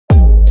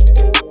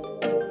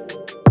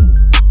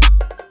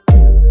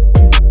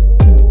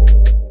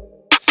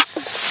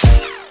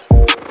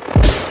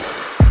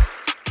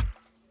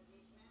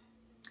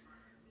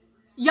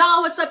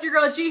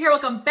your girl G here.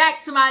 Welcome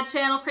back to my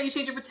channel.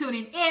 Appreciate you for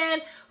tuning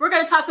in. We're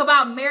going to talk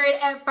about Married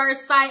at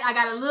First Sight. I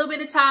got a little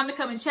bit of time to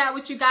come and chat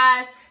with you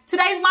guys.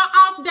 Today's my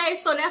off day,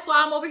 so that's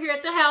why I'm over here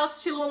at the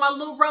house chilling with my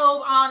little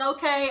robe on,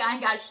 okay? I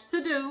ain't got shit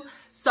to do,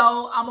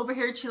 so I'm over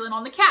here chilling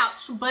on the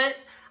couch. But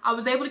I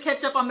was able to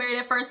catch up on Married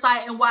at First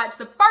Sight and watch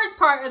the first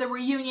part of the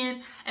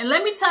reunion. And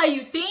let me tell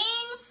you,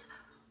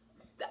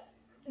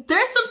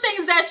 there's some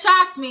things that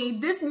shocked me.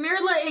 This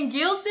Myrla and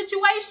Gils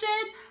situation,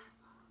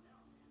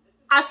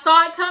 I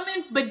saw it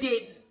coming, but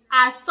didn't.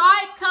 I saw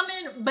it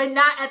coming, but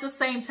not at the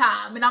same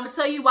time. And I'm going to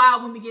tell you why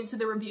when we get into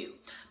the review.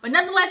 But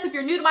nonetheless, if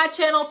you're new to my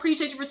channel,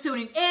 appreciate you for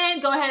tuning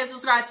in. Go ahead and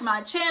subscribe to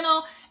my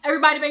channel.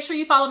 Everybody, make sure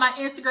you follow my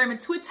Instagram and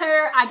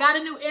Twitter. I got a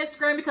new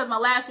Instagram because my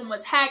last one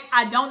was hacked.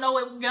 I don't know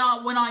what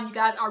went on, you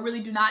guys. I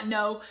really do not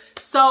know.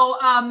 So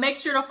make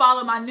sure to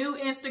follow my new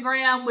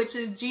Instagram, which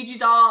is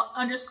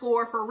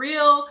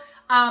GGdoll_for_real.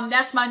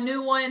 That's my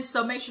new one.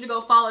 So make sure to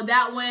go follow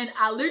that one.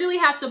 I literally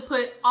have to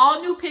put all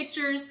new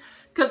pictures,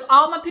 because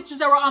all my pictures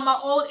that were on my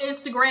old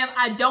Instagram,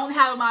 I don't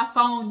have on my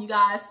phone, you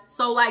guys.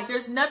 So, like,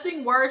 there's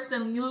nothing worse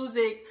than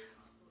losing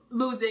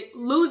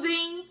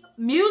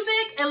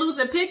music and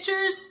losing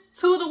pictures.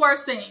 Two of the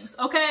worst things,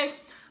 okay?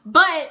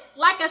 But,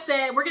 like I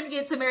said, we're going to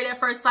get into Married at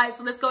First Sight.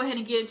 So, let's go ahead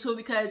and get into it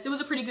because it was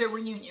a pretty good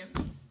reunion.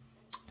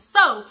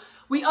 So,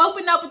 we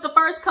opened up with the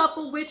first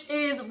couple, which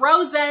is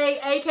Rose,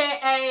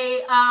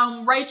 a.k.a.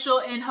 Rachel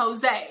and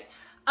Jose.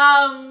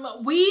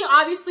 We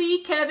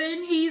obviously,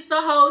 Kevin, he's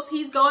the host.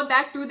 He's going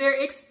back through their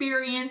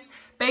experience,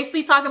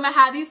 basically talking about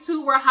how these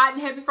two were hot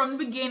and heavy from the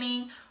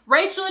beginning.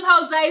 Rachel and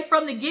Jose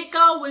from the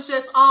get-go was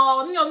just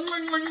all,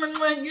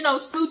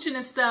 smooching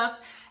and stuff.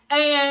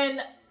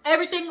 And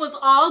everything was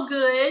all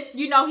good.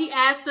 You know, he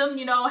asked them,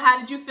 how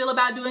did you feel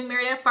about doing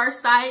Married at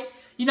First Sight?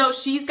 You know,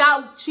 she's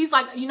like,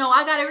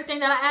 I got everything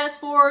that I asked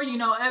for,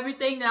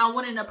 everything that I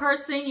wanted in a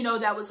person,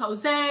 that was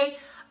Jose.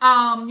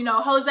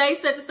 Jose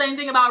said the same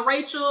thing about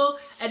Rachel,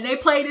 and they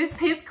played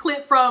his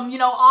clip from,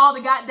 all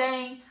the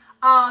goddamn,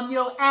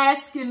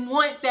 ask and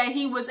want that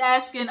he was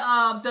asking,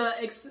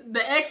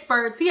 the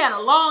experts. He had a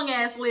long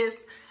ass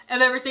list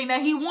of everything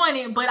that he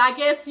wanted, but I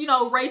guess,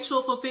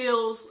 Rachel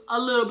fulfills a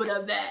little bit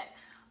of that.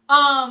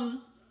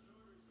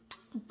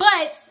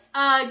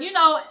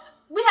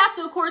 We have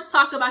to, of course,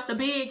 talk about the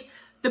big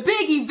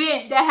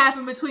event that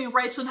happened between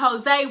Rachel and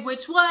Jose,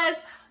 which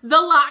was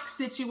the lock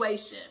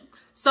situation.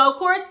 So, of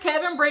course,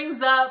 Kevin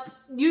brings up,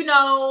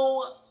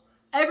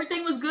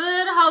 everything was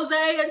good,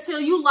 Jose, until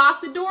you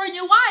locked the door on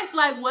your wife.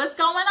 Like, what's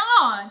going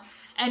on?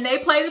 And they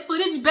play the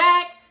footage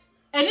back,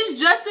 and it's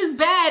just as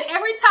bad.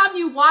 Every time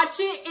you watch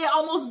it, it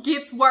almost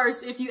gets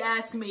worse, if you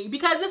ask me.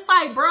 Because it's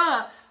like,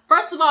 bruh,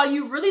 first of all,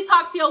 you really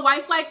talk to your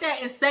wife like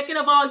that, and second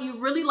of all, you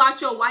really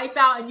locked your wife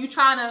out, and you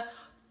tried to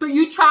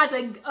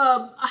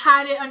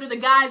hide it under the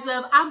guise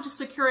of, I'm just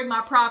securing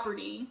my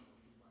property.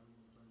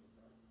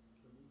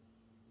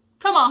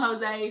 Come on,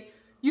 Jose.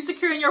 You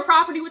securing your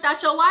property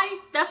without your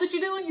wife? That's what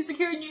you're doing? You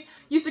securing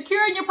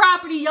your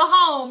property, your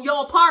home,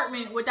 your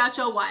apartment without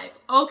your wife.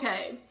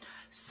 Okay.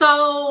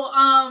 So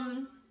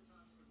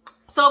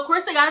of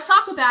course they gotta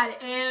talk about it.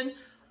 And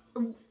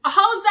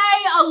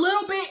Jose a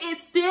little bit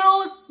is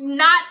still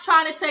not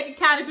trying to take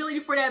accountability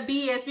for that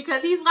BS,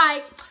 because he's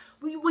like,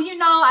 well,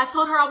 I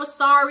told her I was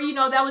sorry.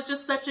 That was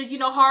just such a,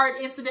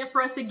 hard incident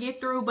for us to get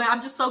through, but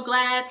I'm just so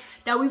glad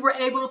that we were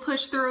able to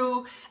push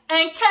through.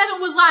 And Kevin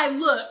was like,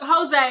 look,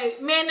 Jose,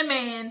 man to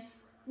man,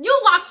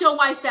 you locked your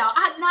wife out.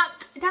 Kevin,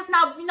 that's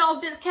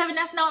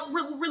not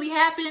really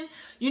happened.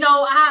 He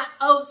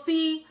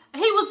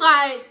was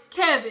like,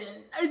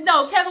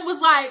 Kevin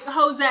was like,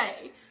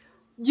 Jose,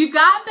 you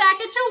got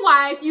back at your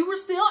wife. You were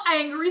still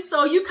angry.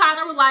 So you kind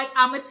of were like,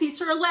 I'm going to teach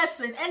her a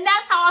lesson. And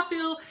that's how I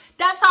feel.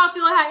 That's how I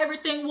feel how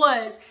everything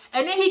was.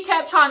 And then he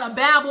kept trying to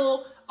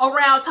babble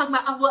around talking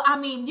about, well, I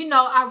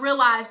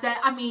realized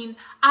that,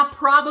 I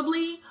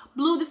probably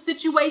blew the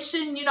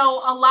situation,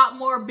 a lot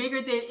more bigger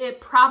than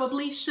it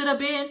probably should have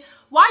been.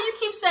 Why you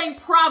keep saying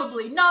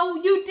probably? No,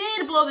 you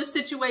did blow the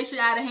situation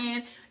out of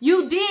hand.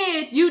 You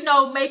did,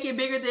 make it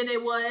bigger than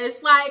it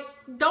was. Like,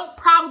 don't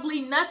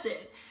probably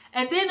nothing.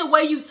 And then the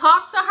way you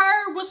talked to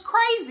her was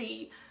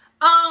crazy.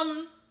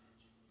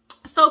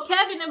 So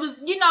Kevin, it was,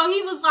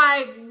 he was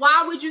like,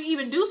 why would you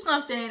even do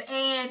something?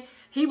 And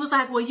he was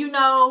like, well,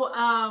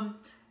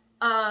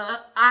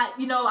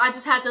 I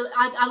just had to,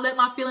 I let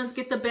my feelings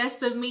get the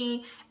best of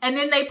me. And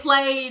then they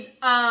played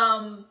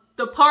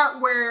the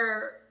part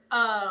where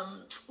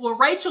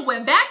Rachel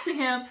went back to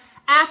him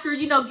after,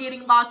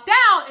 getting locked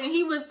out. And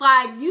he was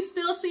like, you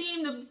still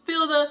seem to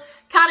feel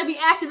kind of be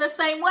acting the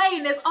same way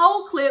in this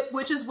old clip,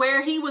 which is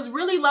where he was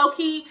really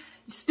low-key,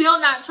 still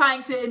not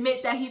trying to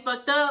admit that he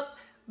fucked up.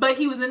 But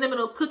he was in the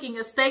middle of cooking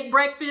a steak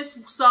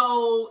breakfast.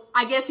 So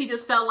I guess he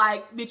just felt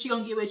like, bitch, you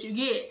gonna get what you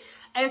get.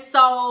 And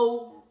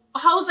so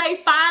Jose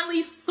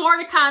finally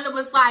sort of kind of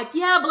was like,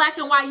 yeah, black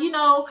and white,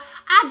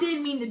 I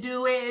didn't mean to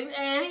do it.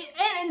 And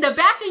in the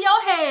back of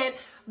your head,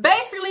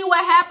 basically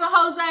what happened,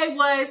 Jose,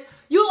 was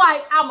you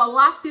like, I'm gonna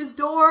lock this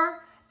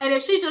door. And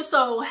if she just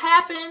so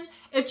happened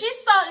If she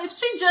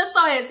just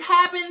so has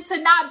happened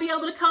to not be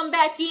able to come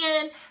back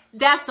in,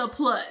 that's a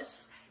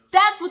plus.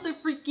 That's what the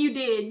freak you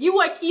did.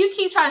 You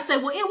keep trying to say,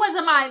 well, it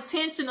wasn't my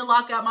intention to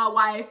lock out my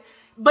wife,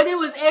 but it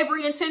was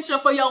every intention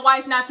for your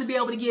wife not to be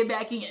able to get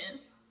back in.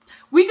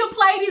 We could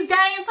play these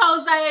games,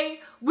 Jose.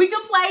 We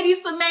could play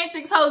these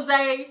semantics,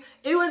 Jose.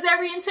 It was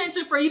every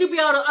intention for you to be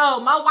able to, oh,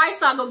 my wife's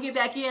not going to get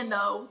back in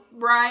though,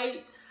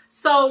 right?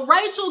 So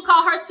Rachel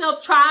called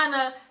herself trying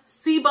to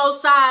see both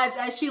sides,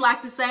 as she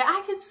liked to say.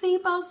 I can see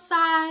both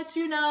sides,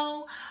 you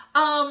know.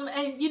 But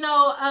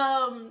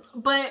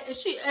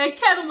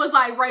Kevin was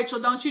like, Rachel,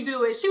 don't you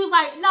do it. She was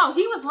like, no,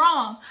 he was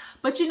wrong.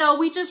 But, you know,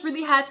 we just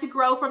really had to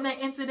grow from that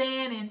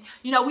incident. And,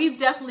 you know, we've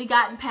definitely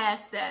gotten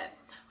past that.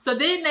 So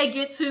then they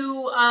get to,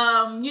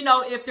 you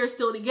know, if they're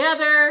still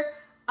together,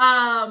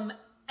 and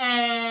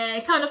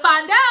kind of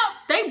find out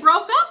they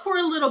broke up for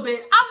a little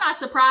bit. I'm not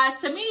surprised.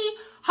 To me,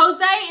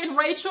 Jose and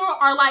Rachel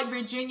are like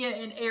Virginia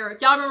and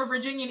Eric. Y'all remember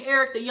Virginia and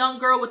Eric, the young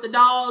girl with the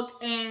dog,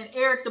 and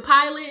Eric, the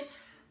pilot?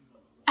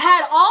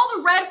 Had all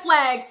the red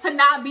flags to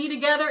not be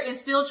together and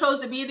still chose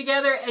to be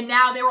together, and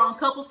now they were on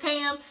couples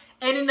cam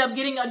and ended up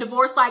getting a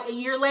divorce like a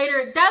year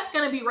later. That's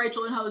going to be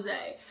Rachel and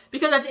Jose.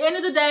 Because at the end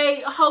of the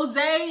day,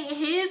 Jose,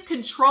 his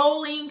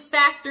controlling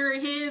factor,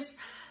 his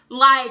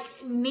like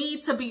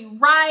need to be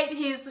right,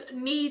 his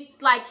need,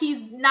 like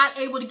he's not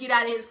able to get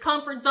out of his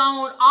comfort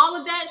zone, all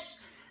of that,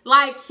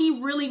 like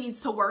he really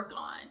needs to work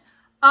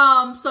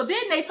on. So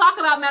then they talk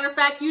about, matter of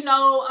fact, you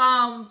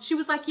know, she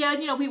was like, yeah,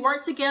 you know, we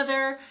weren't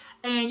together.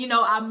 And, you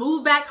know, I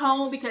moved back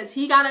home because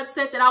he got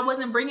upset that I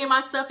wasn't bringing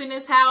my stuff in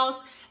his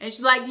house. And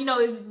she's like, you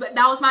know,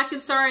 that was my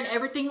concern.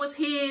 Everything was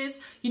his.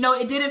 You know,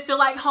 it didn't feel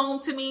like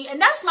home to me.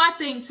 And that's my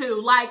thing, too.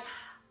 Like,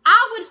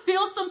 I would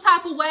feel some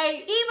type of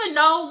way, even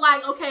though,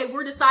 like, okay,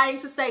 we're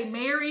deciding to stay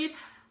married.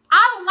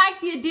 I don't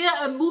like the idea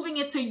of moving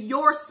into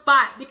your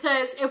spot.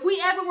 Because if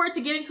we ever were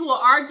to get into an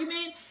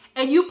argument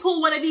and you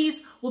pull one of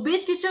these, well,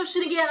 bitch, get your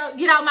shit and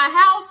get out my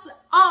house.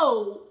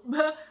 Oh,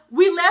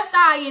 we left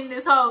eye in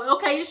this hole.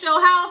 Okay, it's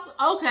your house.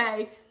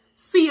 Okay,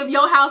 see if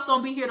your house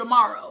gonna be here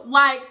tomorrow.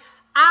 Like,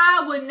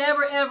 I would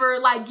never ever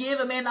like give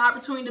a man the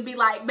opportunity to be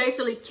like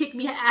basically kick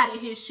me out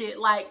of his shit.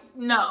 Like,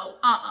 no,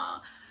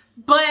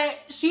 But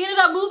she ended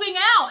up moving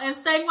out and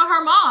staying with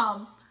her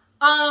mom.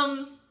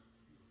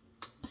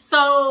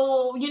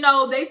 So, you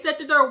know, they said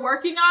that they're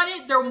working on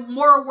it. They're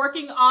more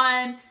working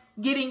on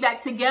getting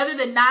back together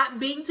than not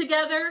being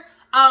together.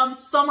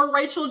 Summer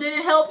Rachel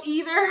didn't help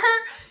either.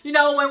 You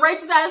know, when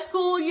Rachel's out of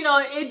school, you know,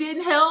 it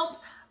didn't help.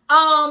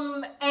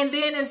 And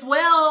then as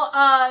well,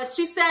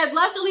 she said,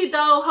 luckily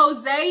though,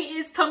 Jose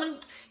is coming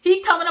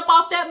up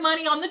off that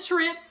money on the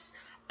trips.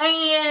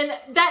 And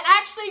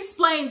that actually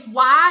explains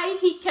why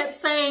he kept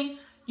saying,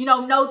 you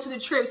know, no to the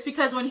trips.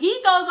 Because when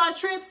he goes on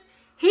trips,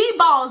 he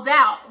balls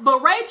out.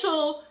 But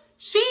Rachel,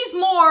 she's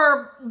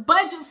more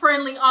budget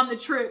friendly on the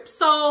trip.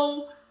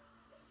 So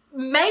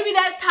maybe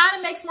that kind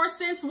of makes more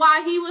sense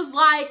why he was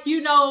like,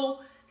 you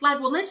know, like,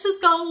 well, let's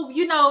just go,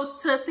 you know,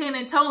 to San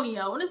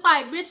Antonio. And it's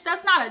like, bitch,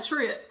 that's not a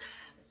trip.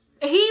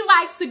 He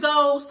likes to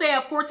go stay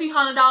at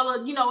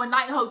 $1,400, you know, a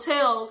night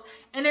hotels.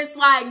 And it's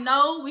like,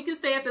 no, we can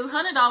stay at the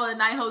 $100 a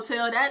night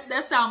hotel.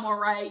 That sound more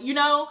right, you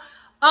know?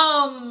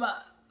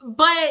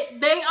 But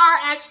they are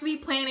actually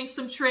planning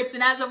some trips.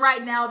 And as of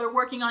right now, they're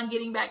working on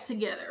getting back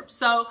together.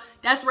 So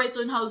that's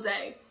Rachel and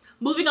Jose.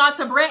 Moving on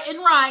to Brett and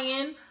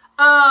Ryan.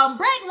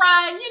 Brett and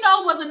Ryan, you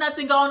know, wasn't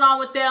nothing going on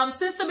with them.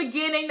 Since the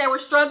beginning, they were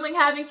struggling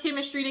having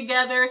chemistry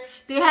together.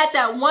 They had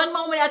that one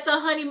moment at the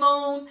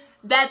honeymoon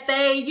that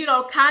they, you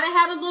know, kind of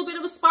had a little bit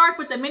of a spark.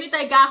 But the minute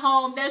they got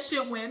home, that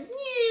shit went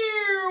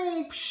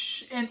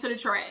into the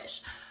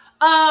trash.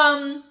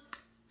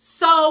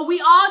 So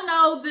we all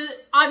know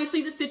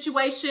obviously the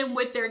situation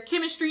with their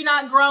chemistry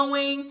not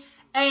growing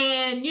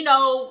and, you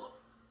know,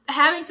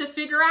 having to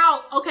figure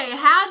out, okay,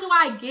 how do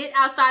I get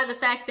outside of the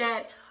fact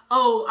that,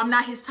 oh, I'm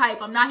not his type.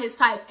 I'm not his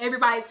type.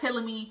 Everybody's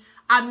telling me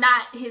I'm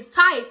not his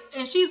type.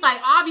 And she's like,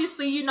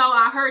 obviously, you know,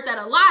 I heard that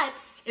a lot.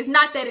 It's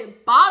not that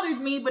it bothered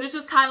me, but it's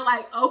just kind of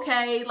like,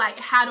 okay, like,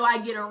 how do I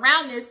get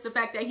around this? The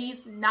fact that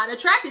he's not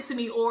attracted to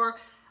me or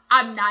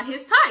I'm not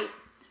his type.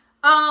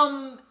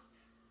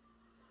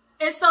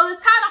 And so it's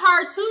kind of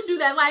hard to do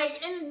that.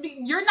 Like, and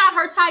you're not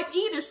her type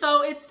either.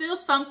 So it's still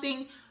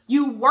something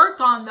you work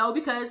on though,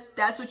 because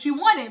that's what you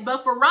wanted.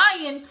 But for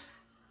Ryan,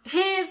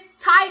 his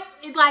type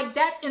is like,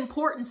 that's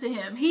important to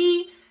him.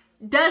 He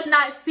does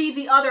not see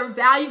the other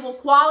valuable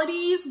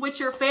qualities, which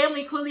your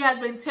family clearly has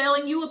been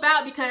telling you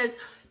about, because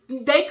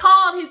they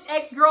called his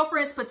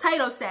ex-girlfriends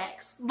potato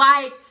sacks.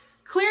 Like,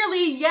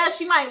 clearly, yes,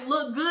 she might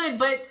look good,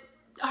 but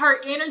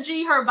her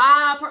energy, her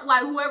vibe,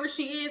 like whoever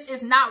she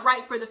is not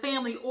right for the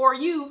family or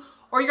you,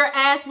 or your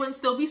ass wouldn't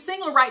still be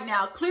single right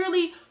now.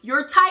 Clearly,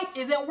 your type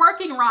isn't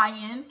working,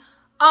 Ryan.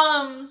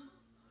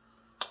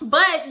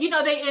 But, you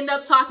know, they end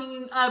up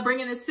talking,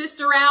 bringing the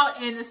sister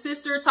out, and the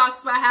sister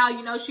talks about how,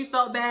 you know, she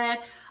felt bad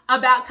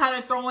about kind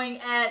of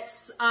throwing at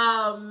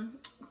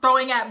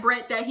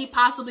Brett that he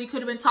possibly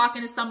could have been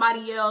talking to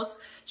somebody else.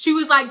 She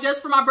was like,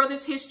 just for my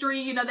brother's history,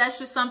 you know, that's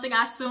just something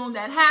I assume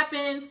that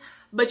happens.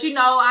 But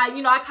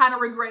I kind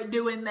of regret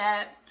doing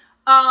that.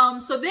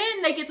 So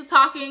then they get to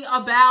talking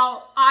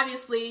about,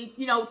 obviously,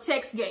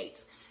 text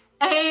gates.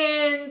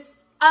 And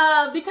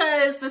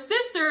because the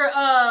sister,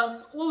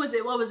 what was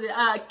it?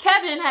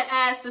 Kevin had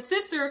asked the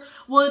sister,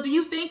 well, do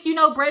you think,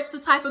 Brett's the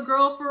type of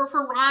girl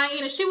for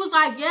Ryan? And she was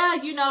like, yeah,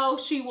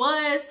 she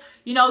was,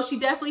 she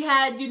definitely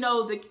had,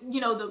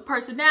 the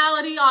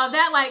personality, all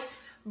that. Like,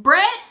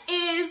 Brett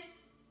is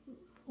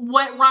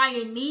what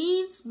Ryan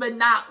needs, but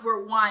not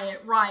what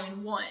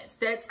Ryan wants.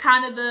 That's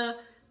kind of the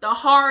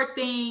hard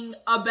thing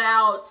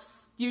about,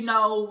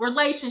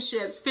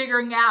 relationships,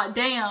 figuring out,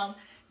 damn,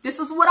 this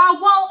is what I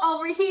want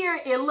over here.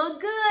 It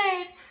look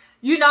good.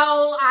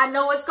 I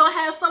know it's going to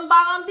have some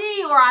bomb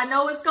D, or I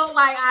know it's going to,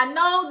 I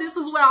know this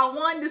is what I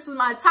want. This is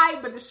my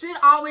type, but the shit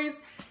always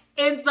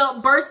ends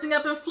up bursting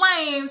up in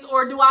flames.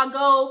 Or do I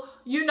go,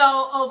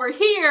 over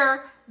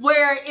here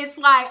where it's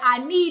like,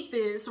 I need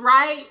this,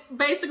 right?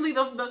 Basically,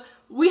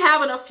 we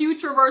having a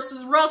Future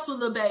versus Russell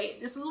debate.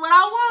 This is what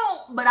I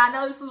want, but I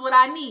know this is what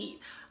I need.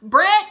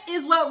 Brett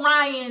is what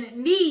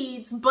Ryan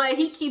needs, but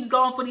he keeps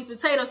going for these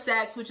potato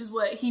sacks, which is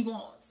what he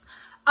wants.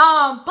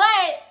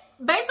 But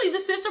basically the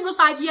sister was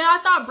like, yeah, I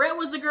thought Brett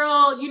was the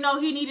girl,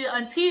 he needed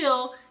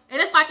until,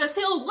 and it's like,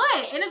 until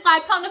what? And it's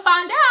like, come to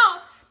find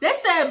out, they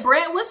said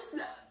Brett was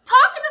talking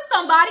to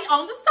somebody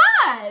on the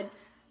side.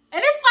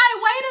 And it's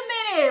like, wait a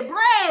minute,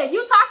 Brett,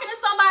 you talking to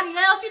somebody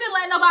else? You didn't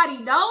let nobody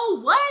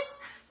know? What?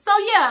 So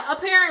yeah,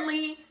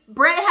 apparently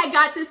Brett had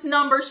got this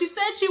number. She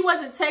said she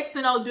wasn't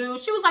texting no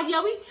dude. She was like,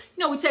 yeah,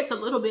 we text a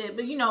little bit,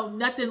 but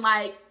nothing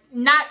like,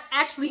 not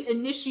actually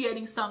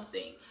initiating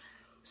something.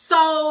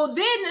 So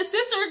then the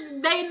sister,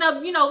 they end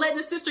up, letting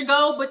the sister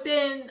go, but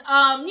then,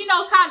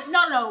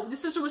 no, the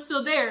sister was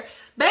still there.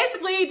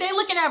 Basically, they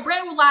looking at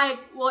Brett with like,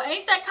 well,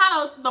 ain't that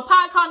kind of the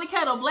pot calling the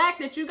kettle black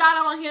that you got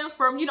on him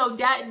from,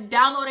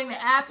 downloading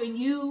the app and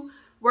you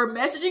were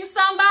messaging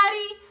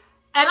somebody?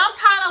 And I'm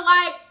kind of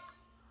like,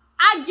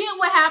 I get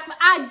what happened.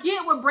 I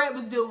get what Brett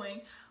was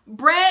doing.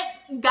 Brett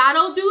got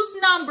old dude's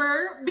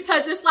number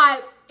because it's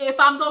like, if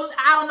I'm going,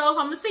 I don't know if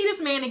I'm going to see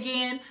this man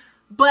again.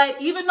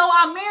 But even though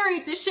I'm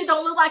married, this shit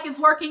don't look like it's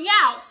working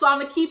out. So I'm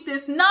going to keep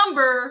this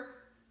number,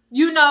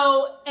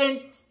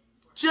 and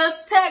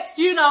just text,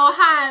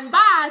 hi and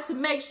bye to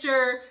make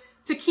sure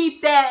to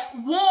keep that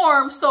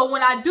warm. So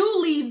when I do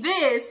leave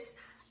this,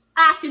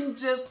 I can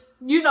just,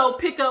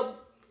 pick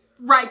up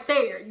right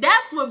there.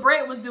 That's what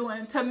Brett was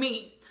doing to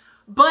me.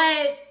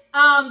 But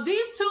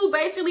these two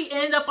basically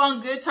ended up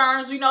on good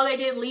terms. They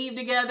didn't leave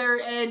together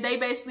and they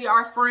basically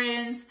are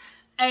friends.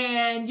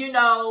 And, it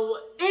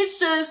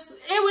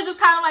was just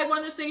kind of like one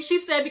of those things she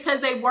said,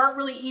 because they weren't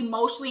really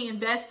emotionally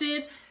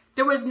invested.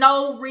 There was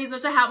no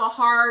reason to have a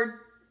hard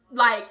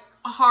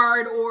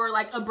or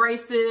like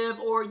abrasive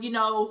or,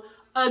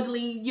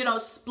 ugly,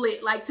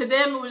 split. Like to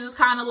them, it was just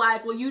kind of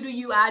like, well, you do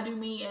you, I do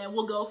me, and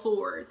we'll go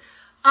forward.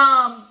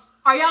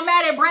 Are y'all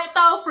mad at Brett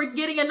though for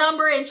getting a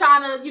number and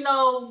trying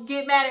to,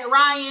 get mad at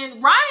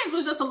Ryan? Ryan's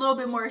was just a little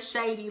bit more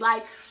shady.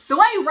 Like the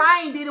way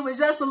Ryan did it was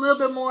just a little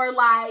bit more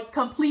like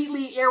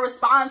completely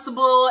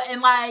irresponsible.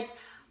 And like,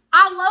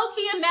 I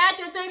low-key am mad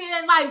that they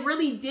didn't like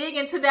really dig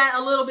into that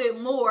a little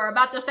bit more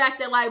about the fact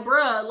that like,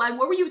 bruh, like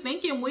what were you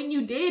thinking when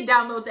you did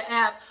download the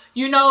app?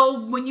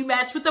 When you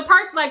matched with the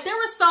person, like there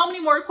were so many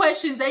more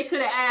questions they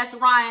could have asked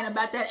Ryan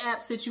about that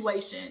app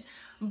situation.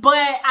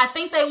 But I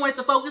think they wanted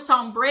to focus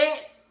on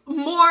Brett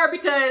more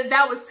because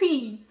that was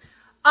tea.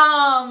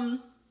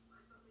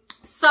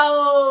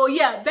 So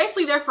yeah,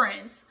 basically they're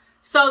friends.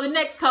 So the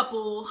next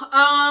couple,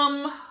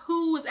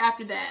 who was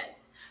after that?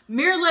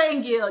 Myrla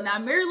and Gil. Now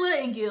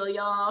Myrla and Gil,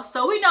 y'all.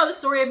 So we know the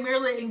story of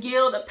Myrla and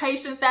Gil, the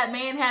patience that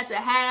man had to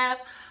have.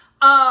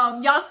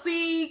 Y'all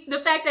see the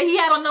fact that he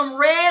had on them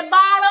red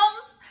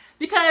bottoms,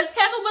 because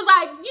Kevin was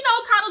like,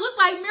 kind of looked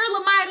like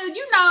Myrla might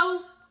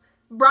have,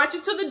 brought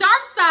you to the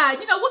dark side.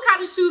 What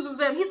kind of shoes was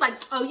them? He's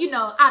like, oh,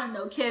 I don't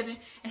know, Kevin.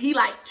 And he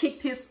like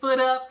kicked his foot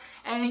up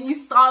and you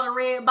saw the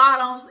red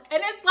bottoms.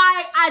 And it's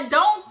like, I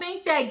don't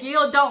think that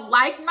Gil don't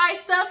like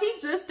nice stuff. He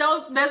just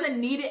doesn't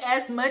need it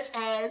as much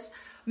as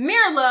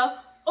Myrla.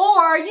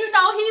 Or, he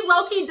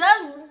low-key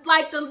does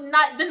like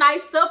the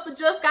nice stuff, but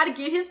just got to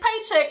get his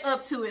paycheck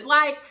up to it.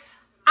 Like,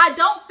 I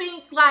don't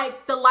think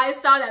like the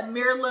lifestyle that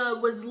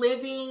Myrla was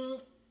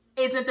living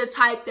isn't the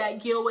type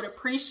that Gil would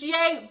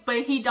appreciate,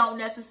 but he don't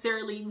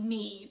necessarily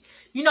need.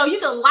 You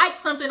can like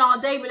something all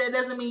day, but that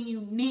doesn't mean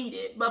you need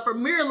it. But for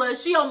Myrla,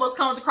 she almost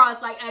comes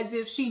across like as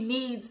if she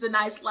needs the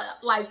nice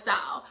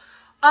lifestyle.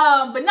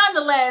 But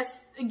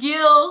nonetheless,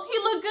 Gil, he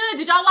looked good.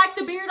 Did y'all like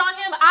the beard on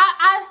him?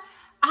 I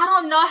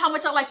don't know how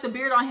much I like the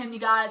beard on him, you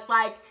guys.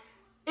 Like,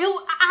 I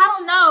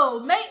don't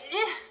know.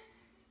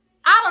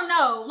 I don't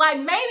know. Like,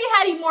 maybe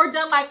had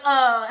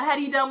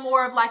he done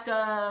more of like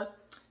a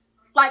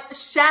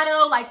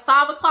shadow, like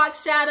 5 o'clock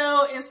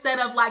shadow instead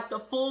of like the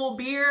full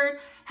beard.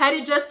 Had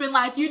it just been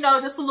like,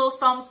 just a little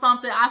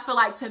something, I feel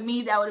like to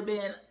me that would have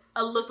been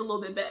looked a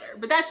little bit better.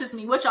 But that's just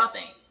me. What y'all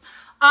think?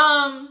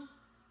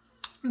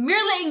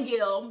 Myrla and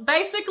Gil,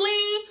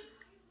 basically,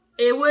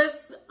 it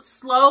was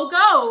slow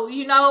go,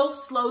 you know,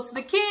 slow to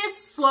the kiss,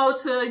 slow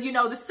to, you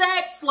know, the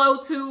sex, slow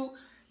to,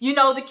 you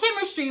know, the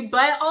chemistry,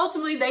 but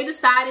ultimately they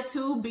decided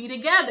to be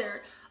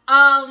together.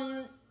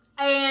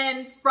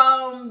 And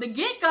from the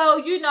get-go,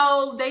 you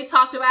know, they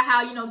talked about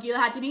how, you know, Gil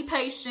had to be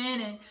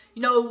patient and,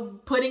 you know,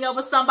 putting up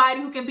with somebody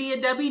who can be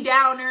a Debbie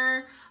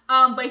Downer.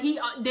 But he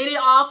did it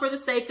all for the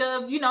sake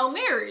of, you know,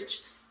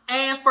 marriage.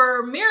 And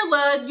for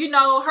Myrla, you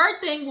know, her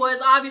thing was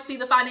obviously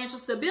the financial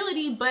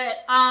stability, but,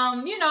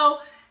 you know,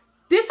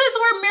 this is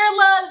where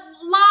Myrla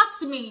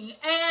lost me.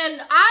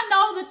 And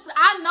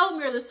I know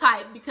Myrla's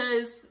type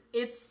because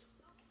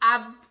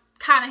I've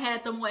kind of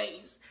had them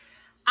ways.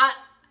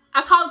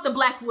 I call it the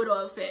Black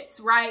Widow effect,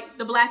 right?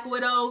 The Black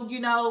Widow, you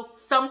know,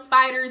 some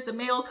spiders, the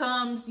male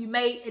comes, you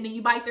mate, and then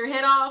you bite their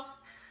head off.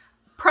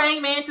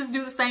 Praying mantis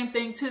do the same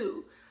thing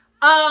too.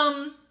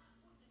 Myrla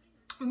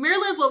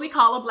is what we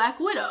call a Black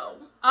Widow.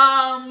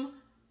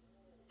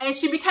 And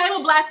she became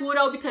a Black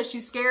Widow because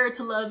she's scared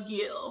to love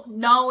Gil,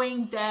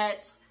 knowing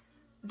that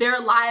their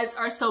lives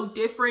are so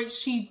different.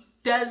 She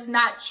does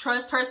not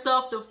trust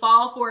herself to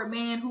fall for a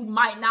man who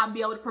might not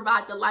be able to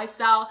provide the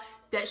lifestyle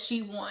that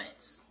she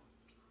wants.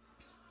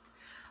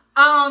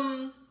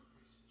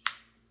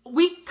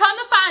 We come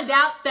to find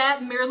out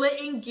that Myrla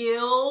and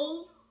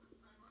Gil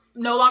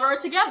no longer are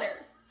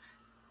together.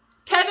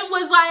 Kevin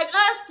was like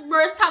us,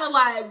 where it's kind of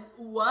like,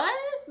 what?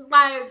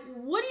 Like,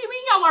 what do you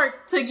mean y'all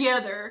aren't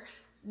together?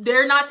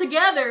 They're not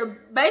together.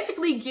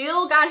 Basically,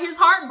 Gil got his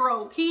heart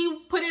broke.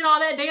 He put in all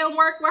that damn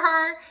work with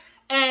her.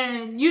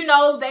 And, you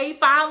know, they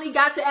finally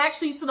got to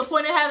actually to the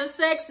point of having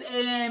sex.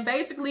 And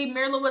basically,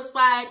 Myrla was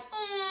like,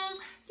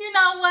 you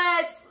know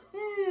what?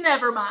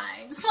 Never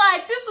mind.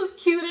 Like, this was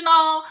cute and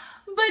all,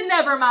 but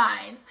never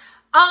mind.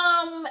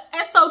 And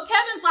so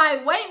Kevin's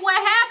like, wait,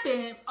 what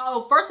happened?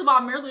 Oh, first of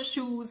all, Myrla's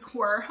shoes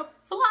were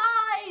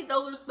fly.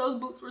 Those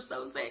boots were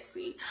so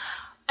sexy.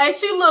 And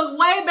she looked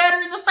way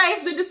better in the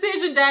face than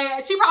Decision Day.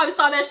 And she probably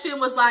saw that shit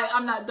and was like,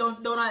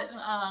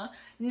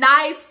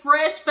 nice,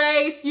 fresh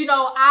face, you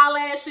know,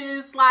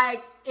 eyelashes.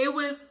 Like,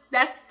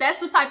 that's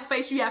the type of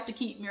face you have to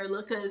keep,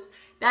 Myrla, because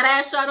that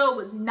ass shadow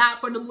was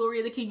not for the glory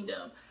of the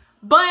kingdom.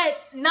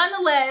 But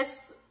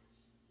nonetheless,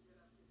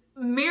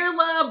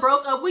 Myrla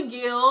broke up with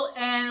Gil,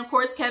 and of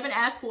course Kevin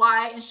asked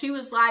why, and she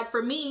was like,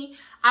 for me,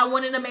 I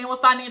wanted a man with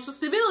financial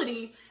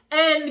stability.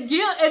 And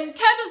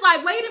Kevin's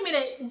like, wait a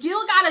minute,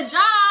 Gil got a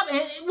job,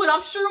 and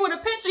I'm sure with a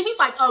pension. He's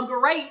like, a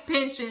great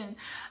pension.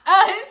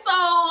 And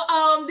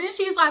so then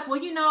she's like,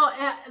 well, you know,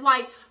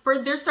 like,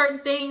 there's certain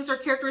things or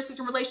characteristics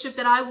in a relationship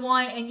that I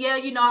want, and yeah,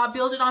 you know, I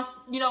build it on,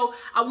 you know,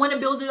 I want to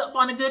build it up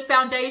on a good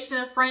foundation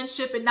of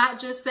friendship and not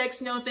just sex,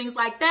 you know, and things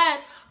like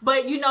that.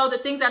 But, you know, the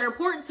things that are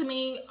important to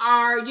me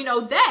are, you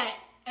know, that.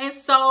 And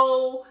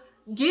so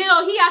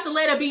Gil, he had to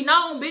let it be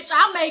known, bitch,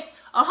 I make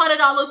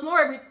 $100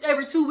 more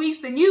every 2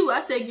 weeks than you.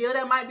 I said, Gil,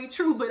 that might be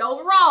true, but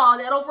overall,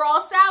 that overall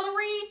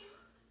salary,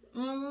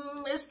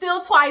 it's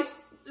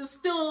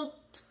still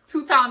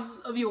two times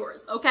of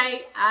yours,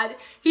 okay?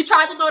 He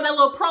tried to throw that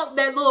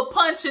little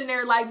punch in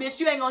there, like, bitch,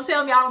 you ain't gonna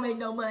tell me I don't make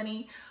no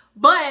money.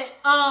 But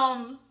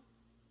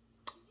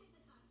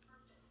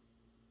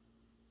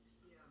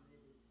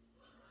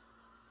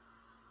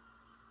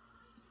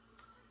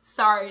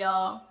sorry,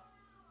 y'all.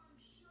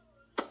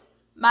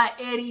 My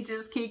Eddie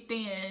just kicked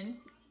in.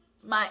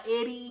 My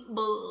Eddie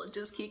bull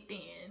just kicked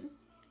in.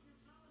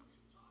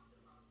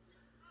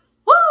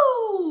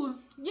 Woo!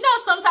 You know,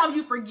 sometimes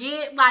you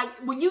forget, like,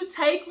 when you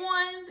take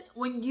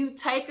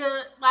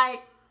a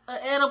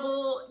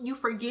edible, you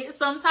forget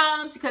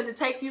sometimes, because it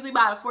takes usually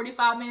about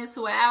 45 minutes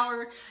to an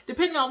hour,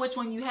 depending on which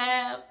one you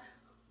have.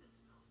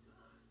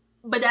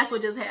 But that's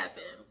what just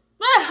happened.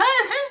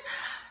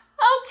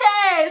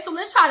 Okay, so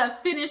let's try to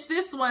finish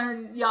this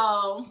one,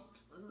 y'all.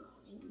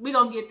 We're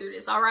gonna get through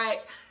this, all right?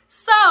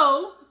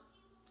 So,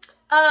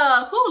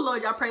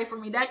 Lord, y'all pray for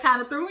me. That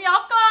kind of threw me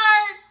off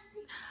guard.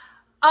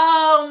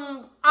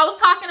 I was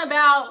talking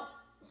about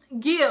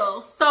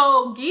Gil.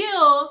 So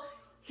Gil,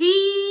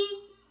 he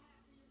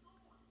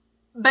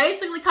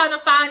basically kind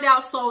of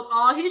sold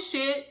all his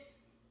shit.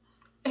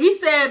 He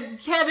said,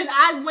 Kevin,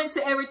 I went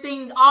to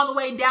everything all the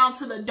way down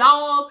to the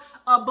dog,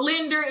 a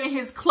blender, and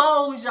his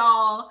clothes,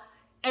 y'all.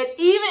 And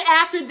even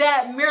after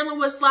that, Myrla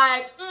was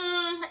like,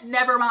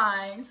 never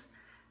mind.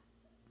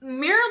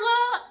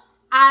 Myrla,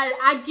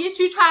 I get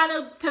you trying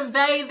to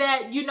convey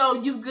that, you know,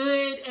 you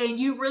good and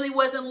you really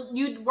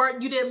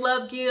you didn't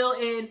love Gil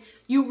and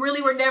you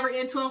really were never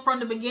into him from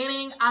the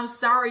beginning. I'm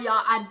sorry,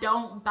 y'all. I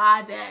don't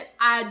buy that.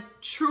 I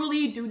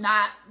truly do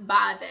not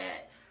buy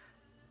that.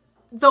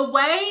 The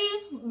way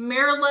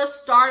Myrla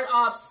started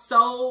off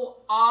so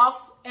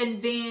off,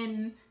 and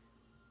then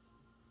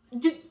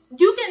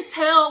you can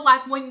tell,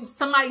 like, when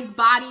somebody's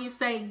body is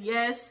saying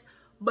yes,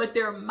 but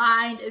their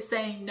mind is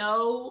saying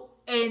no.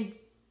 And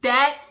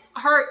that,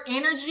 her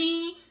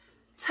energy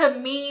to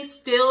me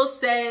still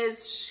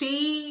says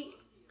she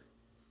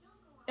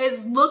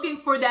is looking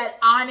for that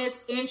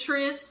honest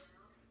interest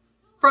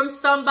from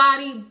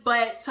somebody,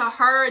 but to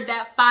her,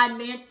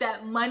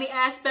 that money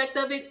aspect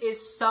of it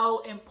is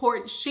so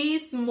important.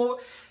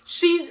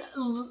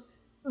 Myrla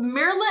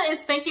is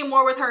thinking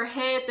more with her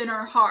head than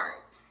her heart.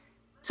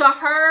 To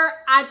her,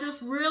 I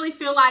just really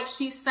feel like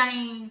she's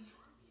thinking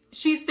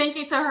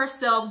to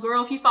herself,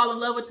 girl, if you fall in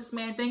love with this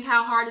man, think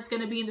how hard it's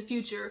going to be in the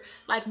future.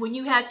 Like, when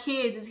you have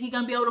kids, is he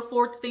going to be able to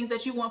afford the things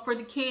that you want for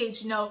the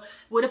kids? You know,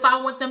 what if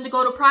I want them to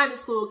go to private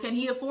school? Can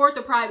he afford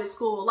the private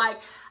school? Like,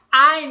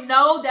 I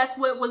know that's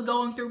what was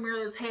going through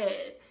Myrla's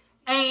head.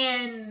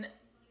 And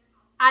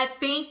I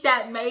think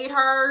that made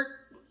her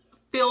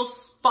feel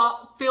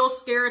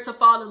scared to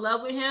fall in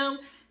love with him,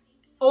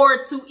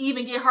 or to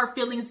even get her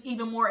feelings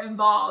even more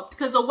involved.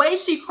 Because the way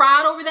she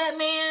cried over that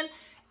man,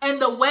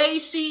 and the way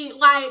she,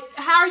 like,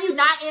 how are you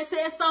not into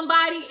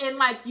somebody and,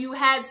 like, you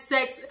had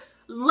sex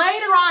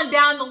later on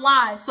down the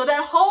line? So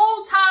that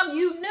whole time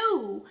you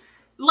knew,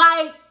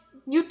 like,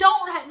 you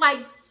don't have,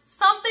 like,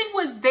 something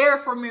was there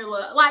for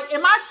Myrla. Like,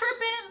 am I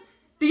tripping?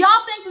 Do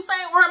y'all think the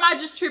same, or am I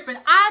just tripping?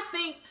 I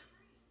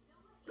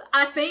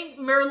think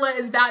Myrla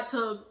is about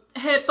to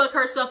head fuck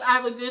herself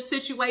out of a good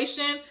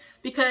situation,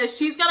 because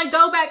she's gonna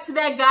go back to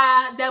that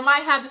guy that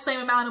might have the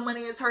same amount of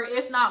money as her,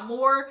 if not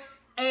more,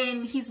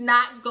 and he's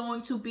not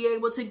going to be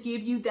able to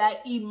give you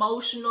that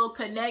emotional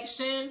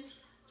connection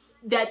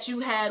that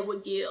you had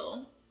with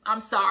Gil. I'm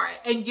sorry.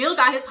 And Gil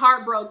got his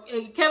heart broke.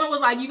 And Kevin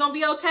was like, you gonna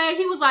be okay?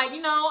 He was like,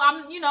 I'm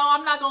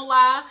not gonna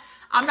lie,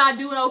 I'm not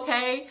doing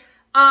okay.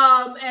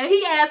 And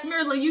he asked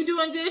Myrla, you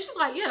doing good? She's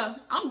like, yeah,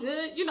 I'm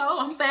good.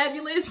 I'm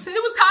fabulous. It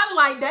was kind of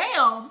like,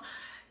 damn.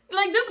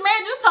 Like, this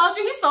man just told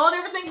you he sold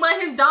everything but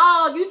his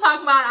dog. You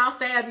talking about I'm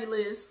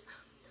fabulous.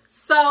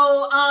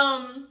 So,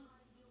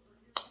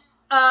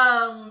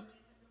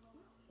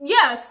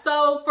 yeah,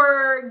 so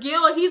for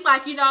Gil, he's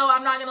like,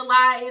 I'm not gonna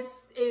lie,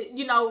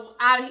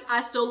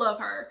 I still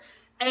love her.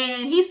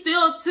 And he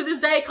still, to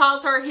this day,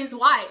 calls her his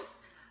wife.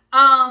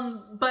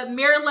 But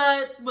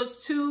Myrla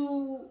was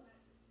too,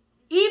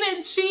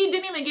 she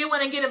didn't even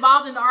want to get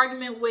involved in the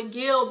argument with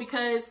Gil,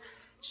 because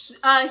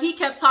he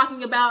kept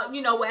talking about,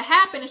 what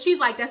happened. And she's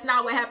like, that's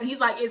not what happened. He's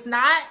like, it's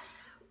not.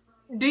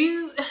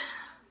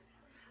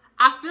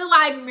 I feel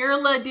like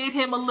Myrla did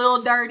him a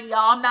little dirty,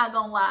 y'all. I'm not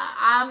gonna lie.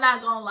 I'm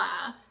not gonna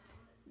lie.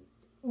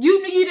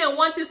 You knew you didn't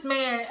want this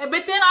man.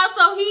 But then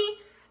also he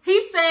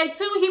said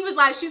too, he was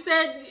like,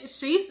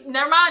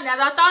 never mind, now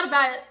that I thought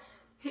about it,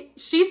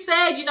 she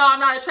said, I'm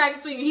not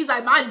attracted to you. He's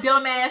like, my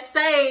dumb ass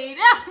stayed.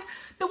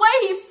 The way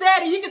he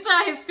said it, you can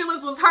tell his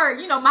feelings was hurt.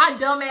 My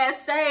dumb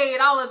ass stayed.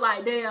 I was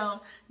like, damn,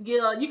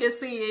 Gil, you can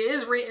see it.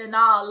 It's written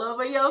all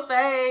over your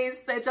face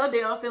that your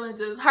damn feelings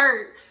is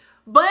hurt.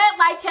 But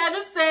like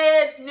Kevin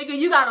said, nigga,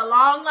 you got a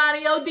long line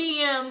of your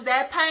DMs.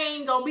 That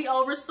pain gonna be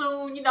over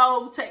soon.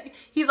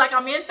 He's like,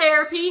 I'm in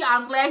therapy.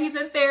 I'm glad he's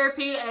in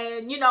therapy.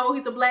 And,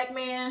 he's a black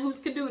man who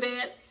could do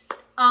that.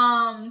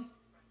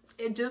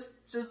 It just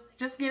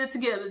get it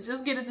together.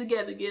 Just get it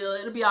together, Gil.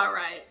 It'll be all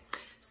right.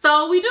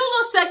 So we do a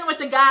little segment with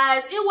the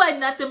guys. It wasn't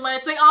nothing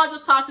much. They all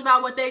just talked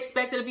about what they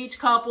expected of each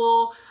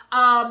couple.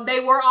 They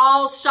were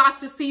all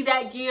shocked to see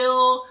that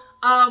Gil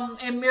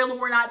and Myrla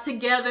were not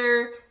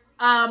together.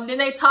 Then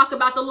they talk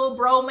about the little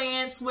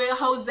bromance with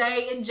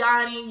Jose and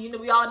Johnny.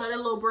 We all know that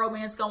little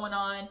bromance going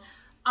on.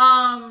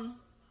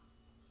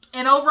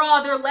 And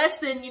overall, their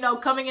lesson,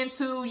 coming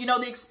into,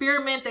 the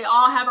experiment, they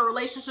all have a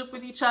relationship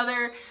with each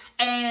other.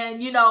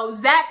 And,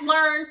 Zach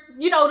learned,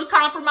 to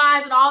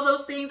compromise and all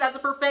those things as a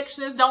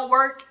perfectionist don't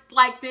work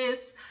like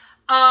this.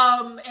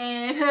 And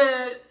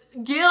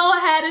Gil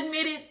had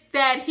admitted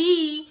that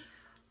he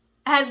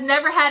has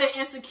never had an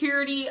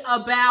insecurity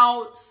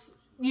about,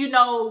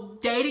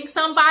 dating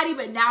somebody,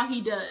 but now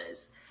he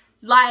does.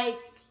 Like,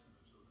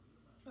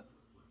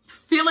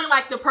 feeling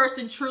like the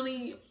person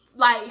truly,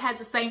 like, has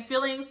the same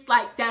feelings,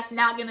 like, that's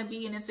not gonna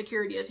be an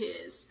insecurity of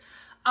his.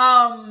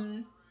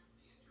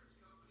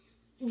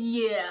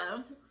 Yeah.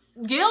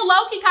 Gil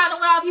low-key kind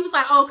of went off. He was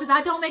like, oh, because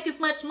I don't make as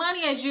much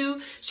money as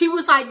you. She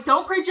was like,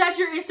 don't project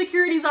your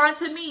insecurities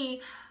onto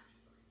me.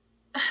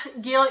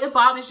 Gil, it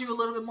bothers you a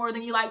little bit more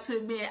than you like to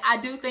admit. I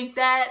do think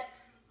that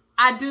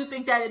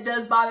it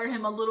does bother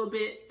him a little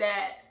bit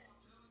that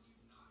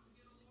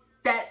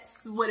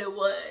that's what it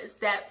was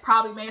that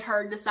probably made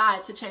her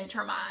decide to change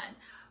her mind.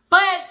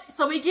 But,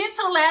 so we get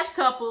to the last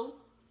couple,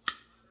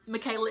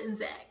 Michaela and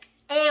Zach.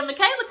 And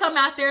Michaela come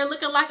out there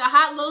looking like a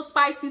hot little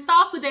spicy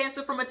salsa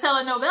dancer from a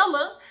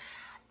telenovela.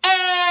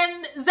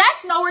 And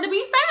Zach's nowhere to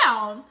be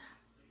found.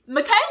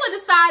 Michaela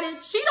decided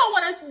she don't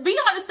want to be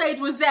on the stage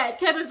with Zach.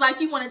 Kevin's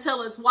like, you want to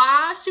tell us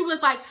why? She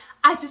was like,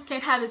 I just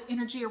can't have his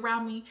energy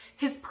around me,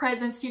 his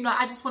presence,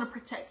 I just want to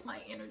protect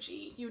my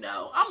energy,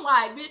 I'm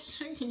like,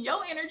 bitch,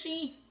 your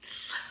energy,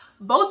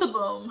 both of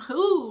them,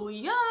 ooh,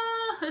 yeah,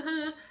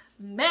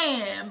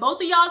 man,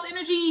 both of y'all's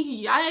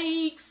energy,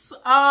 yikes.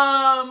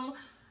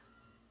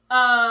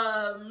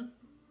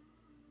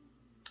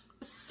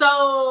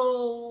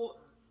 So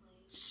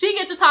she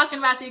get to talking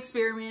about the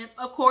experiment.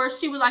 Of course,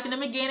 she was like, in the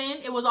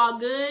beginning, it was all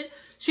good.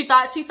 She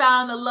thought she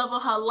found the love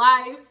of her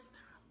life.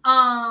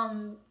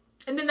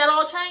 And then that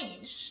all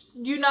changed.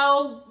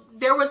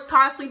 There was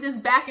constantly this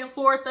back and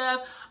forth of,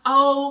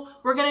 oh,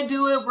 we're gonna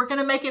do it, we're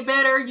gonna make it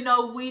better. You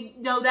know, we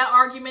know that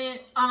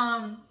argument,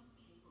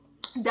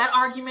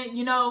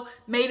 you know,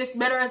 made us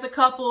better as a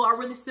couple. I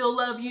really still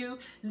love you.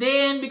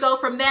 Then we go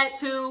from that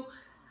to,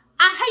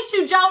 I hate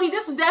you, Jody.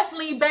 This was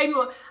definitely baby.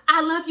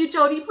 I love you,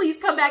 Jody. Please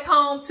come back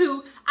home.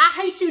 To, I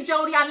hate you,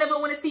 Jody. I never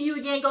want to see you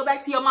again. Go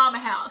back to your mama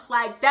house.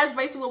 Like, that's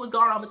basically what was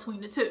going on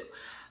between the two.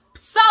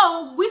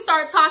 So we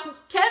start talking.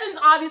 Kevin's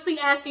obviously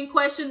asking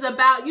questions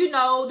about, you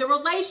know, the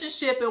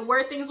relationship and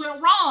where things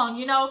went wrong.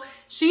 You know,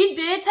 she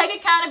did take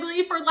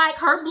accountability for like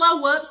her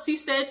blow up. She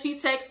said she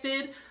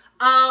texted,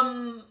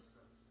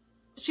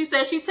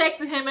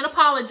 him and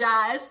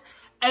apologized,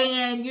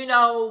 and, you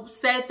know,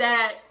 said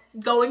that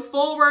going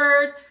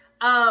forward,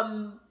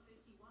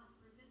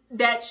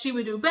 that she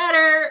would do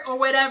better or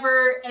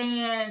whatever.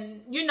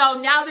 And, you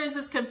know, now there's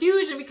this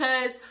confusion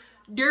because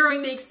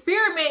during the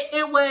experiment,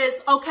 it was,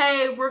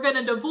 okay, we're going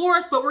to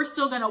divorce, but we're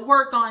still going to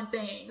work on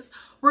things.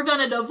 We're going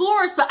to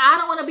divorce, but I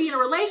don't want to be in a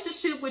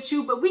relationship with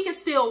you, but we can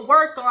still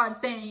work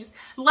on things.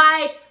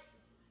 Like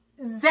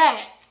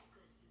Zach.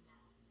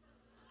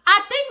 I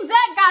think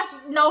Zach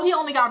got, no, he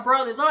only got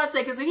brothers. I'm about to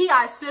say, because if he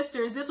got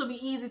sisters, this would be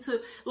easy to,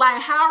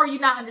 like, how are you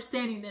not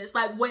understanding this?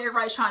 Like, what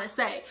everybody's trying to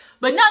say.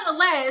 But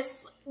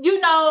nonetheless, you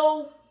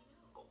know,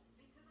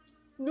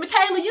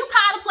 Michaela, you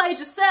kind of played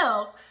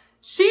yourself.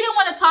 She didn't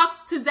want to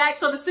talk to Zach,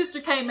 so the sister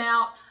came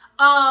out.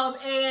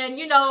 And,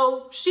 you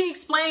know, she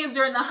explains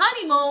during the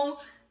honeymoon,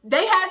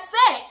 they had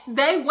sex.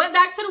 They went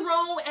back to the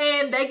room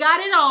and they got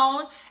it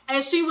on.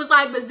 And she was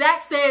like, but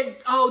Zach said,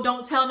 oh,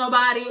 don't tell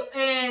nobody.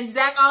 And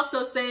Zach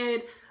also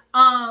said,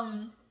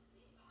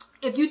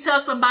 if you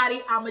tell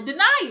somebody, I'm going to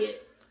deny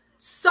it.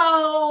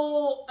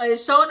 So,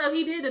 sure enough,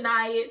 he did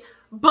deny it.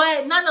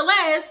 But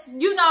nonetheless,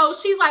 you know,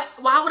 she's like,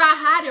 why would I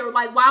hide it? Or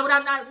like, why would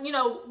I not, you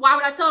know, why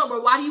would I tell her?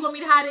 Or why do you want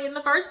me to hide it in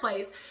the first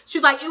place?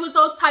 She's like, it was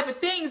those type of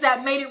things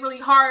that made it really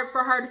hard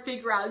for her to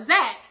figure out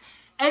Zach.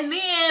 And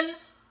then,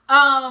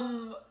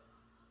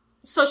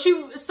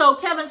 so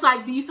Kevin's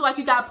like, do you feel like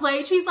you got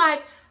played? She's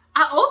like,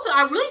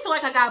 I really feel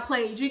like I got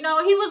played. You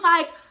know, he was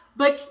like,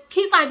 but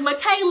he's like,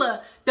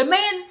 Michaela, the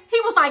man, he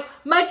was like,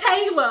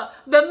 Michaela,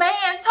 the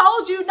man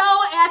told you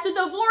no at the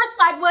divorce,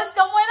 like, what's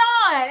going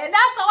on? And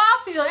that's how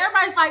I feel.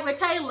 Everybody's like,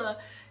 Michaela,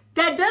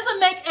 that doesn't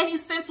make any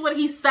sense what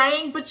he's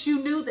saying, but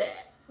you knew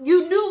that.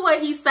 You knew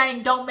what he's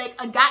saying don't make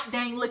a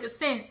goddamn lick of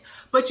sense,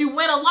 but you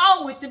went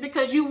along with it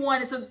because you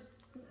wanted to,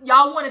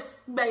 y'all wanted to,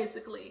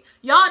 basically.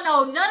 Y'all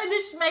know none of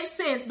this makes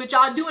sense, but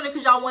y'all doing it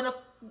because y'all want to,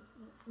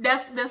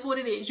 that's what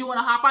it is. You want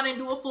to hop on and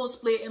do a full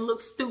split and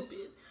look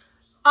stupid.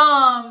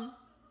 And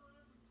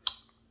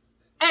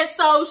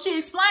so she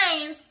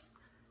explains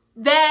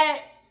that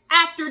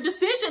after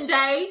decision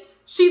day,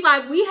 she's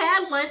like, we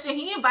had lunch and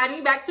he invited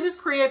me back to his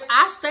crib.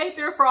 I stayed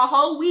there for a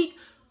whole week,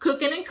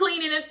 cooking and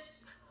cleaning and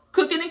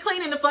fucking and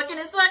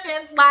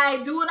sucking,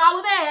 like doing all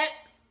of that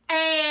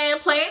and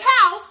playing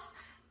house.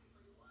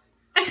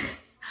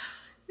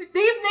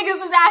 These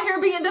niggas is out here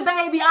being the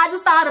baby. I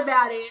just thought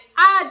about it.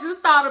 I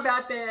just thought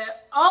about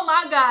that. Oh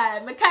my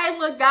God.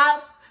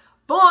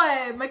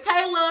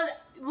 Michaela,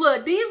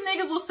 look, these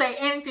niggas will say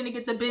anything to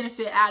get the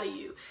benefit out of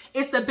you.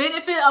 It's the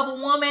benefit of a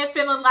woman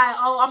feeling like,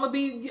 oh, I'm gonna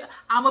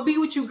be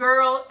with you,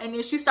 girl. And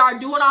then she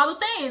started doing all the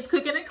things,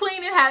 cooking and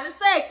cleaning, having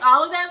sex,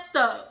 all of that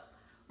stuff,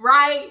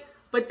 right?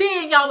 But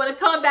then y'all want to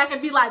come back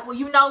and be like, well,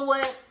 you know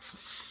what?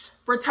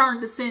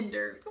 Return to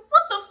sender. What?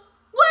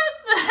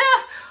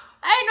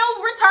 Ain't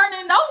no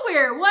returning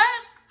nowhere. What?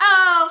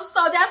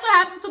 So that's what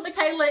happened to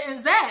Michaela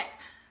and Zach.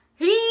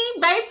 He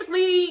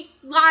basically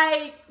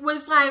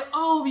was like,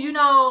 oh, you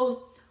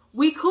know,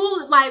 we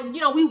cool, like,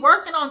 you know, we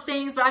working on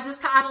things, but I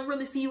don't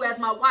really see you as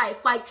my wife.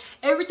 Like,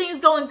 everything's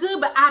going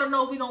good, but I don't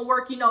know if we're gonna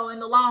work, you know, in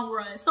the long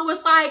run. So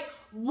it's like,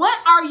 what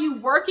are you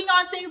working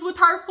on things with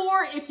her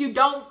for if you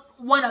don't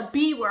want to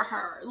be with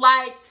her?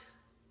 Like,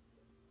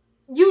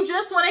 you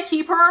just want to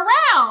keep her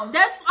around.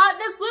 That's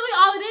literally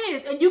all it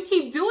is. And you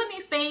keep doing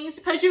these things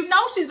because you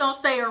know she's gonna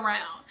stay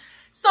around.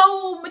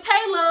 So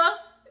Michaela,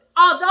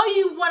 although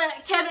you want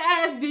to, Kevin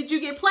asked, did you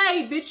get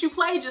played? Bitch, you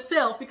played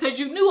yourself because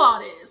you knew all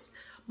this.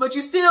 But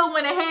you still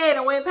went ahead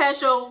and went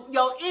past your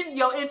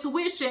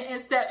intuition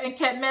and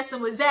kept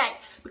messing with Zach.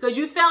 Because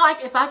you felt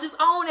like, if I just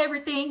own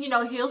everything, you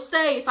know, he'll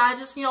stay. If I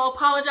just, you know,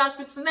 apologize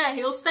for this and that,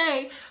 he'll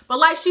stay. But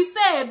like she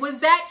said, with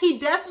Zach, he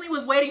definitely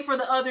was waiting for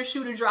the other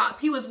shoe to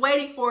drop. He was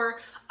waiting for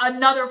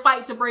another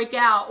fight to break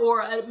out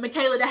or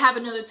Michaela to have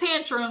another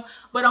tantrum.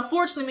 But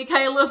unfortunately,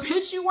 Michaela,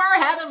 bitch, you were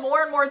having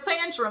more and more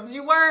tantrums.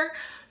 You were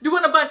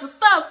doing a bunch of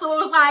stuff. So it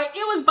was like,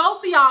 it was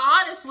both of y'all,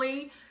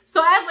 honestly.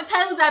 So as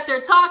Michaela's out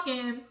there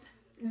talking,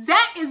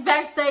 Zach is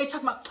backstage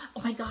talking about,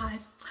 oh my God,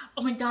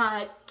 oh my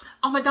God,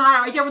 oh my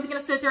God, are you really gonna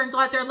sit there and go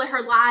out there and let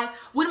her lie?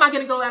 When am I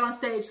gonna go out on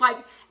stage? Like,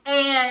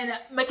 and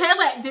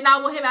Michaela did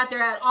not want him out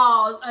there at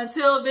all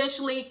until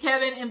eventually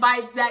Kevin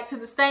invites Zach to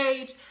the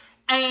stage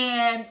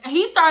and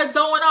he starts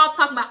going off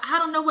talking about, I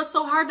don't know what's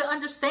so hard to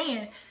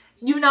understand.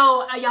 You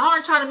know, y'all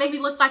aren't trying to make me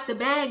look like the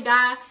bad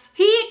guy.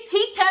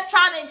 He kept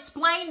trying to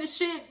explain the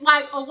shit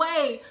like a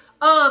way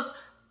of,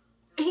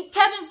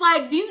 Kevin's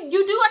like, you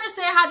do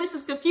understand how this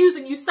is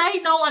confusing. You say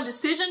no on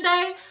decision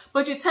day,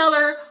 but you tell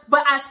her,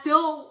 but I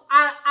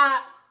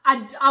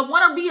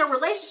want to be in a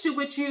relationship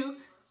with you,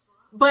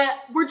 but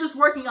we're just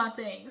working on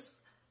things.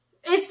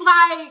 It's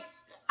like,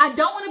 I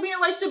don't want to be in a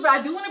relationship, but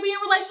I do want to be in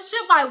a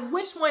relationship. Like,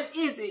 which one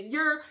is it?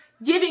 You're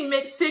giving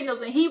mixed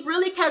signals. And he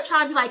really kept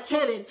trying to be like,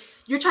 Kevin,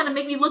 you're trying to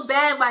make me look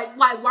bad. Like,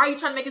 why are you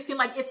trying to make it seem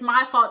like it's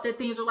my fault that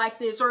things are like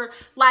this? Or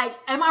like,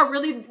 am I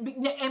really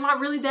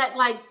that,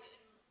 like,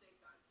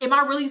 am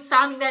I really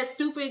sounding that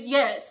stupid?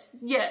 Yes,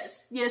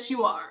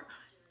 you are.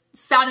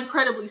 Sound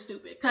incredibly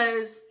stupid.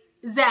 Because,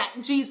 Zach,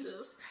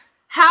 Jesus,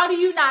 how do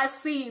you not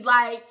see,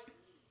 like,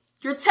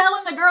 you're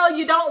telling the girl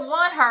you don't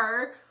want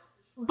her,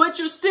 but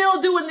you're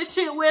still doing the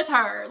shit with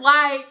her.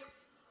 Like,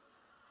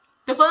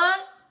 the fuck?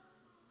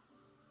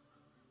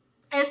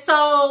 And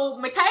so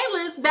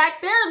Michaela's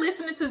back there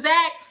listening to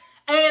Zach.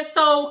 And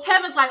so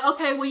Kevin's like,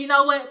 okay, well, you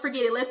know what?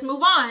 Forget it. Let's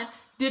move on.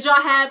 Did y'all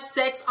have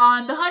sex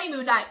on the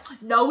honeymoon night?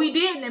 No, we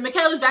didn't. And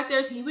Michaela's back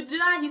there. He would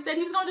deny. He said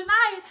he was going to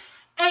deny it.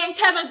 And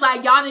Kevin's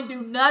like, y'all didn't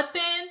do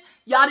nothing.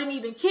 Y'all didn't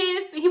even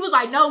kiss. He was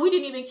like, no, we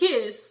didn't even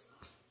kiss.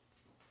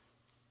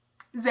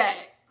 Zach.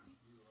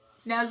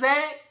 Now,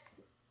 Zach,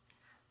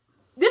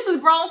 this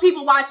is grown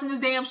people watching this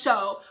damn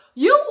show.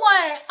 You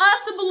want us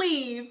to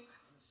believe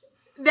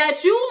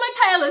that you and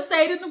Michaela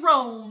stayed in the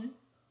room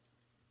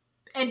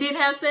and didn't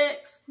have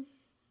sex?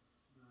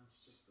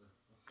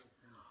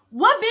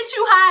 What bitch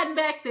you hiding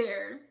back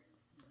there?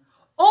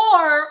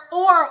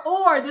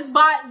 Or this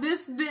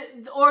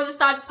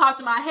thought just popped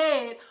in my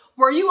head.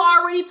 Were you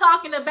already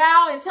talking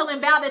about and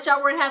telling Val that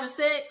y'all weren't having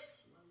sex?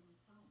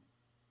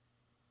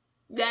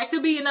 That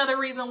could be another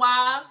reason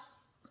why.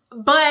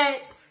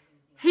 But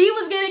he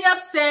was getting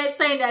upset,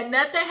 saying that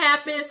nothing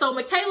happened. So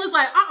Michaela's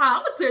like,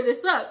 I'm gonna clear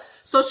this up.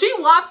 So she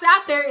walks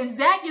out there and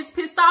Zach gets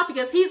pissed off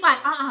because he's like,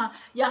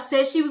 y'all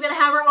said she was gonna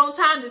have her own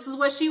time. This is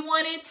what she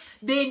wanted.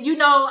 Then, you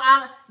know,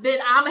 then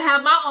I'm gonna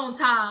have my own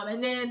time.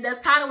 And then that's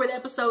kind of where the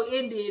episode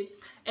ended.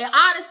 And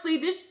honestly,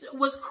 this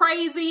was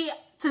crazy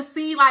to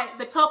see, like,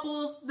 the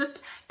couples,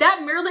 that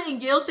Myrla and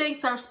Gil thing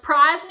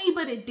surprised me,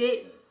 but it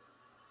didn't.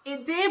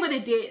 It did, but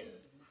it didn't.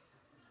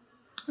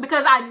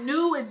 Because I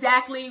knew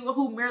exactly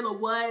who Myrla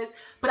was,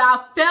 but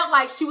I felt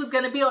like she was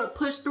going to be able to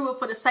push through it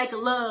for the sake of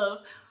love.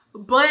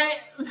 But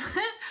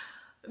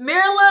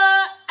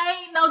Myrla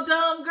ain't no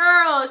dumb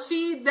girl.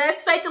 That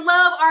sake of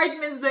love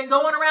argument's been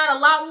going around a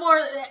lot more.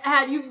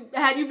 Had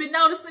you been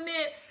noticing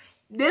it?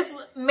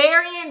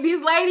 Marrying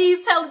these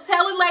ladies,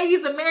 telling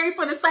ladies to marry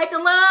for the sake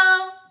of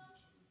love.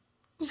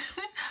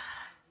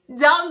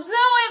 Don't do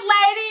it,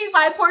 ladies.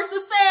 Like Portia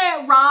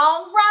said,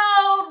 wrong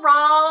road,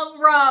 wrong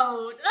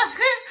road.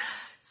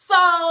 So,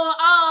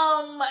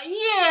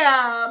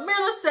 yeah,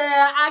 Myrla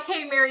said, I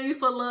can't marry you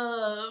for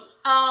love.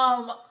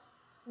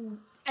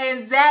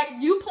 And Zach,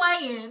 you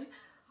playing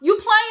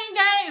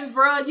games,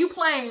 bro. You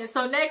playing.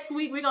 So next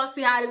week, we're going to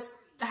see how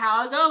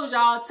it goes,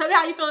 y'all. Tell me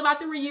how you feel about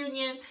the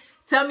reunion.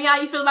 Tell me how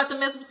you feel about the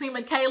mess between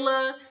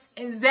Michaela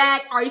and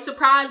Zach. Are you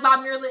surprised by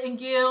Myrla and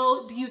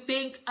Gil? Do you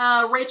think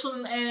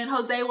Rachel and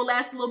Jose will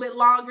last a little bit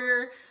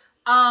longer?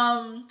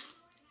 And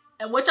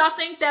what y'all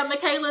think that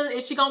Michaela,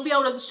 is she going to be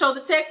able to show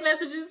the text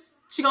messages?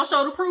 She gonna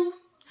show the proof?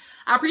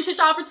 I appreciate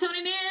y'all for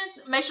tuning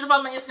in. Make sure to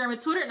follow my Instagram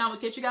and Twitter, and I will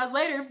catch you guys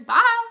later.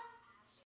 Bye.